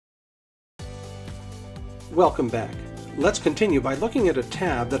Welcome back. Let's continue by looking at a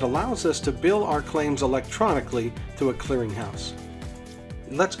tab that allows us to bill our claims electronically through a clearinghouse.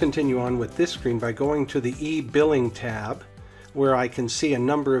 Let's continue on with this screen by going to the e-billing tab, where I can see a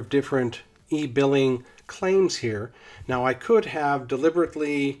number of different e-billing claims here. Now, I could have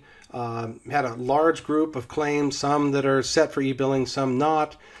deliberately had a large group of claims, some that are set for e-billing, some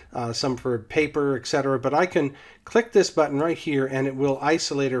not, some for paper, etc. But I can click this button right here and it will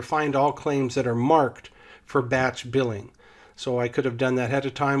isolate or find all claims that are marked for batch billing. So I could have done that ahead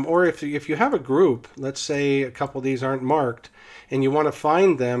of time, or if you have a group, let's say a couple of these aren't marked, and you want to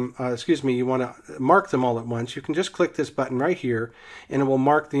find them, you want to mark them all at once, you can just click this button right here, and it will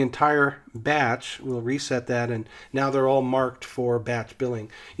mark the entire batch. We'll reset that, and now they're all marked for batch billing.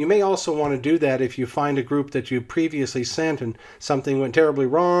 You may also want to do that if you find a group that you previously sent and something went terribly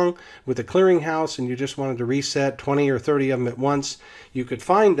wrong with the clearinghouse, and you just wanted to reset 20 or 30 of them at once. You could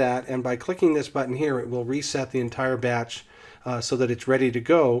find that, and by clicking this button here, it will reset the entire batch so that it's ready to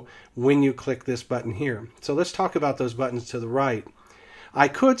go when you click this button here. So let's talk about those buttons to the right. I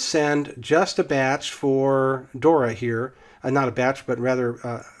could send just a batch for Dora here, not a batch, but rather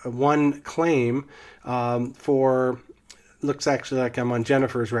one claim for, looks actually like I'm on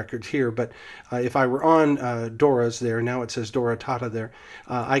Jennifer's records here, but if I were on Dora's there, now it says Dora Tata there,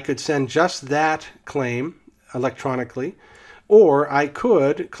 I could send just that claim electronically. Or I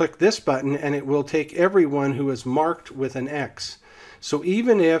could click this button and it will take everyone who is marked with an X. So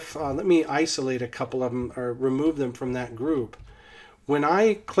even if, let me isolate a couple of them or remove them from that group. When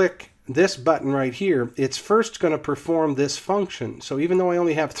I click this button right here, it's first going to perform this function. So even though I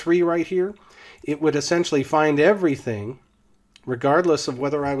only have 3 right here, it would essentially find everything, regardless of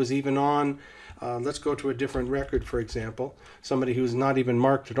whether I was even on, let's go to a different record, for example, somebody who's not even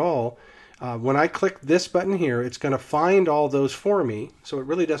marked at all. When I click this button here, it's going to find all those for me. So it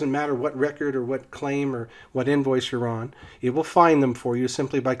really doesn't matter what record or what claim or what invoice you're on. It will find them for you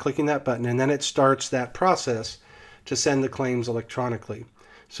simply by clicking that button, and then it starts that process to send the claims electronically.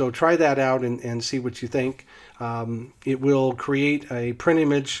 So try that out and see what you think. It will create a print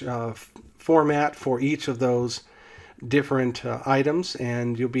image format for each of those different items,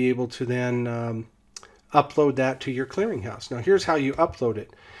 and you'll be able to then upload that to your clearinghouse. Now here's how you upload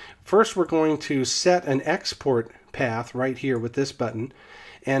it. First, we're going to set an export path right here with this button,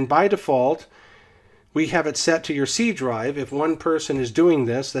 and by default we have it set to your C drive. If one person is doing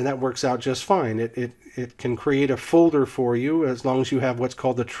this, then that works out just fine. It can create a folder for you as long as you have what's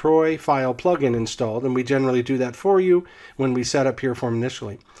called the Troy file plugin installed, and we generally do that for you when we set up HearForm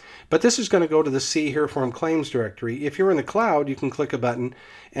initially. But this is going to go to the C HearForm claims directory. If you're in the cloud, you can click a button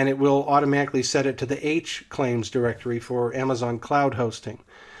and it will automatically set it to the H claims directory for Amazon cloud hosting.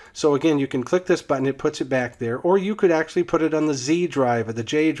 So again, you can click this button, it puts it back there, or you could actually put it on the Z drive or the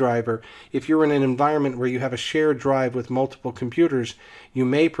J drive, or if you're in an environment where you have a shared drive with multiple computers, you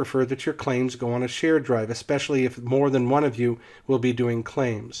may prefer that your claims go on a shared drive, especially if more than one of you will be doing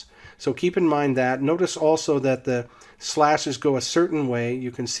claims. So keep in mind that. Notice also that the slashes go a certain way.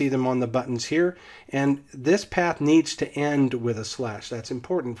 You can see them on the buttons here, and this path needs to end with a slash. That's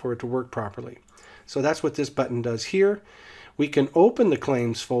important for it to work properly. So that's what this button does here. We can open the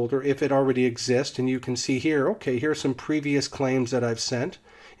claims folder if it already exists, and you can see here, okay, here's some previous claims that I've sent.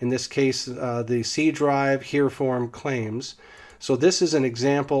 In this case, the C drive HearForm claims. So this is an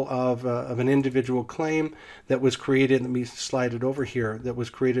example of an individual claim that was created. Let me slide it over here. That was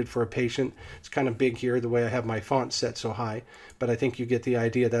created for a patient. It's kind of big here the way I have my font set so high, but I think you get the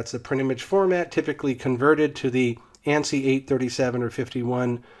idea. That's the print image format, typically converted to the ANSI 837 or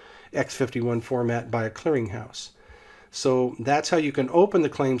 51 X51 format by a clearinghouse. So that's how you can open the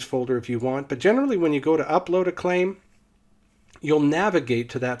claims folder if you want. But generally when you go to upload a claim, you'll navigate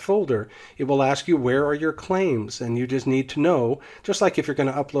to that folder. It will ask you where are your claims, and you just need to know, just like if you're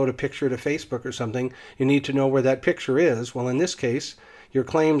going to upload a picture to Facebook or something, you need to know where that picture is. Well, in this case, your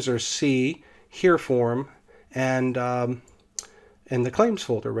claims are C, HearForm, and the claims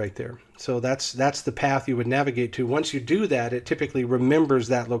folder right there. So that's the path you would navigate to. Once you do that, it typically remembers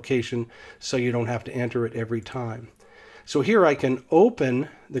that location so you don't have to enter it every time. So here I can open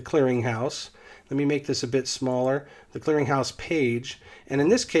the clearinghouse. Let me make this a bit smaller, the clearinghouse page. And in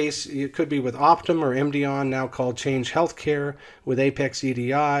this case, it could be with Optum or MDON, now called Change Healthcare, with Apex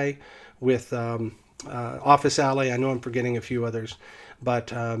EDI, with Office Ally. I know I'm forgetting a few others.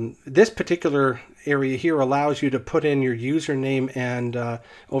 But this particular area here allows you to put in your username and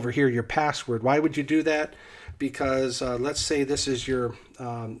over here your password. Why would you do that? Because let's say this is your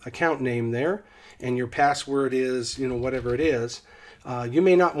account name there, and your password is, whatever it is. You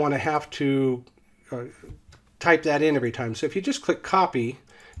may not want to have to type that in every time. So if you just click copy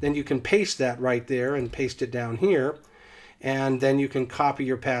then you can paste that right there and paste it down here. And then you can copy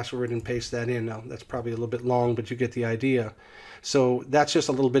your password and paste that in. Now, that's probably a little bit long, but you get the idea. So that's just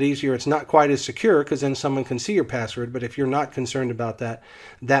a little bit easier. It's not quite as secure because then someone can see your password, but if you're not concerned about that,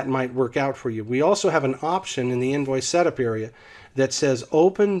 that might work out for you. We also have an option in the invoice setup area that says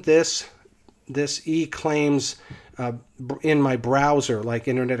open this eClaims in my browser, like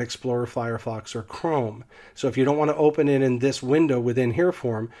Internet Explorer, Firefox, or Chrome. So if you don't want to open it in this window within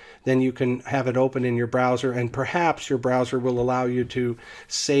HearForm, then you can have it open in your browser, and perhaps your browser will allow you to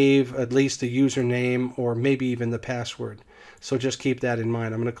save at least the username or maybe even the password. So just keep that in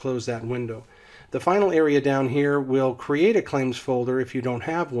mind. I'm going to close that window. The final area down here will create a claims folder if you don't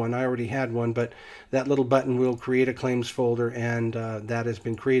have one. I already had one, but that little button will create a claims folder, and that has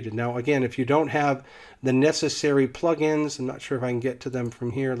been created. Now, again, if you don't have the necessary plugins, I'm not sure if I can get to them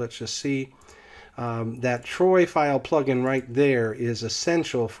from here. Let's just see. That Troy file plugin right there is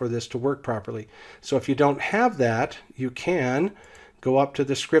essential for this to work properly. So if you don't have that, you can go up to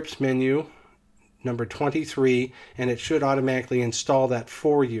the scripts menu, number 23, and it should automatically install that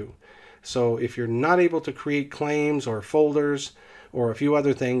for you. So if you're not able to create claims or folders or a few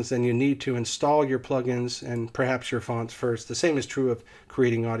other things, then you need to install your plugins and perhaps your fonts first. The same is true of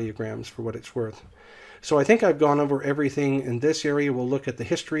creating audiograms, for what it's worth. So I think I've gone over everything in this area. We'll look at the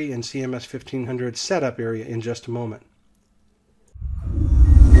history and CMS 1500 setup area in just a moment.